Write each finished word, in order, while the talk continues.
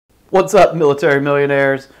What's up, military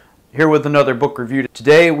millionaires? Here with another book review.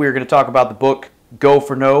 Today we're going to talk about the book Go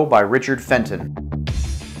for No by Richard Fenton.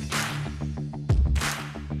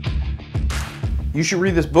 You should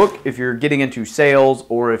read this book if you're getting into sales,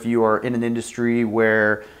 or if you are in an industry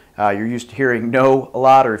where you're used to hearing no a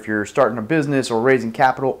lot, or if you're starting a business or raising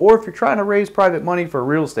capital, or if you're trying to raise private money for a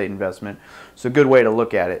real estate investment. It's a good way to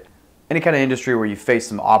look at it. Any kind of industry where you face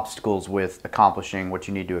some obstacles with accomplishing what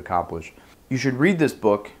you need to accomplish. You should read this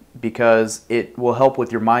book because it will help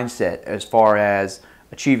with your mindset as far as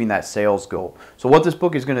achieving that sales goal. So what this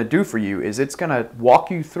book is going to do for you is it's going to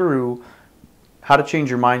walk you through how to change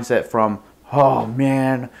your mindset from, oh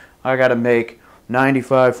man, I got to make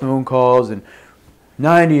 95 phone calls and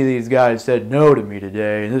 90 of these guys said no to me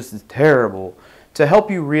today and this is terrible, to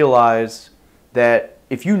help you realize that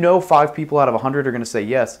if you know 5 people out of 100 are going to say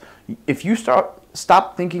yes, if you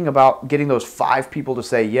stop thinking about getting those 5 people to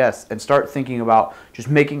say yes and start thinking about just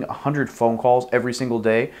making 100 phone calls every single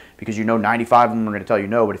day, because you know 95 of them are going to tell you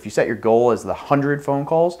no, but if you set your goal as the 100 phone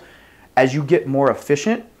calls, as you get more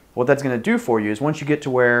efficient, what that's going to do for you is once you get to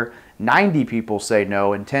where 90 people say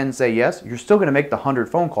no and 10 say yes, you're still going to make the 100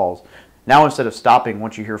 phone calls. Now instead of stopping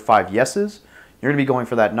once you hear 5 yeses, you're going to be going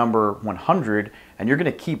for that number 100, and you're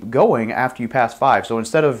going to keep going after you pass 5. So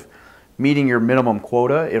instead of meeting your minimum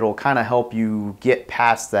quota, it'll kind of help you get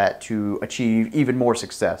past that to achieve even more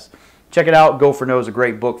success. Check it out. Go for No is a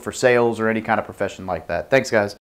great book for sales or any kind of profession like that. Thanks, guys.